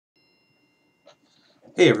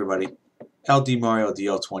Hey everybody, LD Mario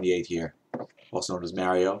DL28 here, also known as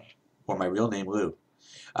Mario, or my real name Lou.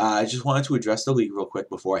 I just wanted to address the league real quick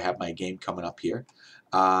before I have my game coming up here,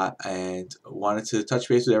 and wanted to touch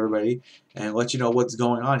base with everybody and let you know what's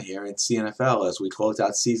going on here in CNFL as we close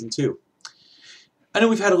out Season 2. I know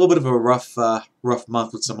we've had a little bit of a rough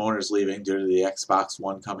month with some owners leaving due to the Xbox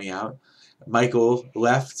One coming out. Michael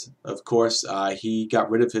left, of course. He got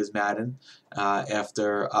rid of his Madden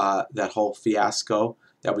after that whole fiasco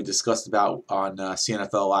that we discussed about on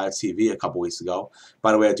CNFL Live TV a couple weeks ago.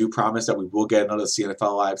 By the way, I do promise that we will get another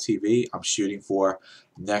CNFL Live TV. I'm shooting for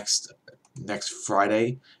next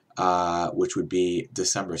Friday, which would be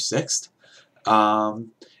December 6th.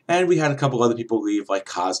 And we had a couple other people leave, like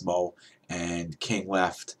Cosmo and King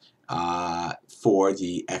left for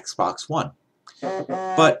the Xbox One.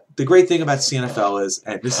 But the great thing about CNFL is,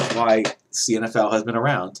 and this is why CNFL has been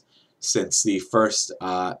around since the first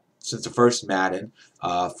Madden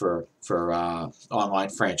for online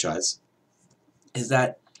franchise, is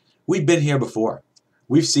that we've been here before.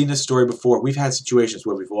 We've seen this story before. We've had situations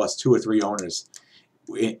where we've lost 2 or 3 owners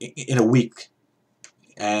in a week,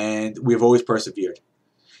 and we've always persevered.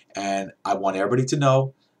 And I want everybody to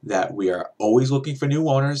know that we are always looking for new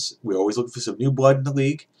owners. We're always looking for some new blood in the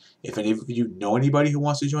league. If any of you know anybody who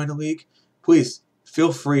wants to join the league, please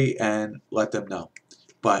feel free and let them know.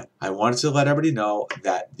 But I wanted to let everybody know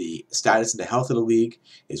that the status and the health of the league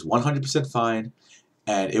is 100% fine,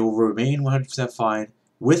 and it will remain 100% fine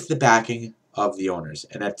with the backing of the owners,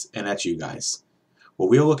 and that's you guys.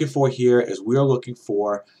 What we are looking for here is we are looking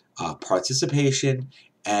for participation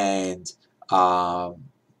and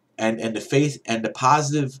the faith and the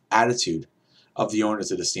positive attitude of the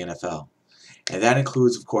owners of the CNFL. And that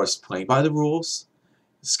includes, of course, playing by the rules,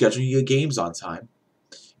 scheduling your games on time,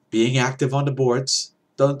 being active on the boards.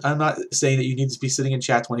 I'm not saying that you need to be sitting in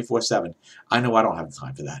chat 24/7. I know I don't have the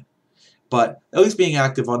time for that. But at least being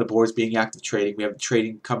active on the boards, being active trading. We have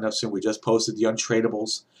trading coming up soon. We just posted the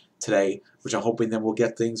untradables today, which I'm hoping then we'll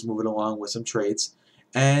get things moving along with some trades.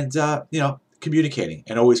 And, communicating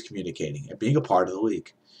and always communicating and being a part of the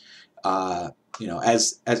league.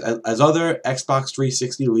 As other Xbox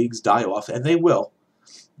 360 leagues die off, and they will,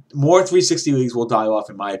 more 360 leagues will die off,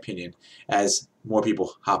 in my opinion, as more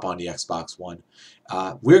people hop on the Xbox One.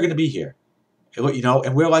 We're going to be here,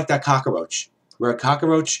 and we're like that cockroach. We're a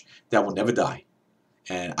cockroach that will never die,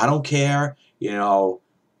 and I don't care,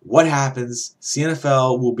 what happens.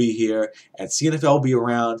 CNFL will be here, and CNFL will be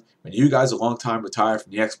around when you guys are a long time retired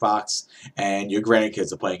from the Xbox, and your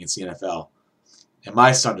grandkids are playing in CNFL. And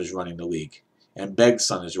my son is running the league, and Beg's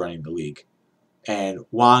son is running the league, and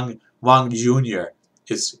Wang Jr.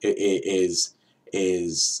 is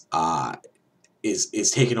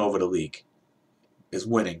taking over the league, is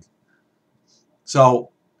winning.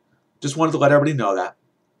 So, just wanted to let everybody know that.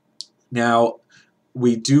 Now,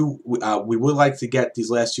 we would like to get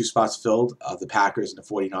these last 2 spots filled of the Packers and the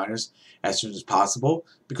 49ers as soon as possible,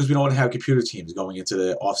 because we don't want to have computer teams going into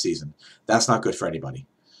the offseason. That's not good for anybody.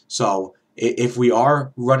 So if we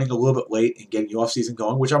are running a little bit late and getting the offseason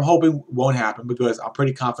going, which I'm hoping won't happen because I'm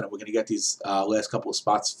pretty confident we're going to get these last couple of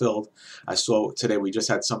spots filled. I saw today we just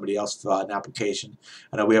had somebody else fill out an application.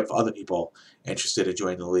 I know we have other people interested in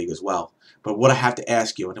joining the league as well. But what I have to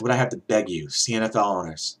ask you and what I have to beg you, CNFL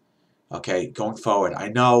owners, okay, going forward, I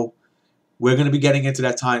know we're going to be getting into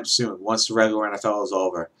that time soon, once the regular NFL is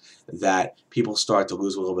over, that people start to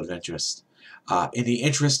lose a little bit of interest. In the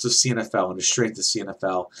interest of CNFL and the strength of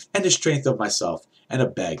CNFL and the strength of myself and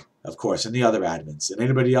of Beg, of course, and the other admins and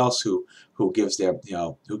anybody else who gives their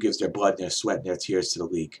blood and their sweat and their tears to the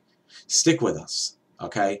league, stick with us,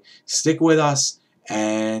 okay? Stick with us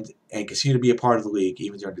and continue to be a part of the league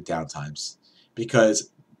even during the down times, because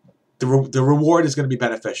the reward is going to be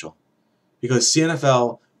beneficial, because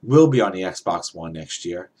CNFL will be on the Xbox One next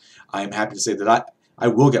year. I am happy to say that I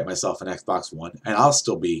will get myself an Xbox One, and I'll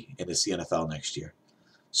still be in the CNFL next year.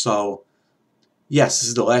 So, yes, this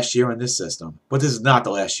is the last year in this system, but this is not the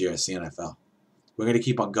last year of CNFL. We're going to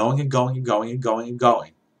keep on going and going and going and going and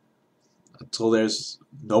going until there's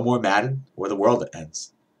no more Madden or the world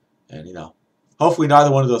ends. And, hopefully neither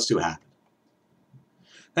one of those two happen.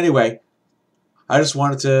 Anyway, I just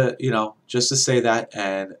wanted to, just to say that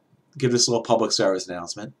and give this little public service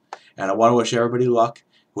announcement. And I want to wish everybody luck,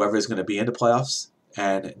 whoever is going to be in the playoffs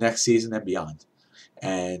and next season and beyond.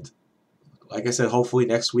 And like I said, hopefully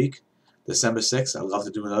next week, December 6th, I'd love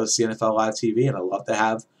to do another CNFL Live TV, and I'd love to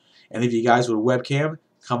have any of you guys with a webcam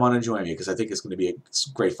come on and join me, because I think it's going to be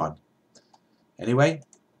great fun. Anyway,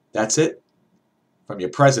 that's it from your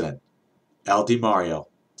president, LD Mario,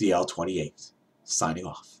 DL28, signing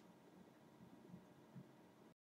off.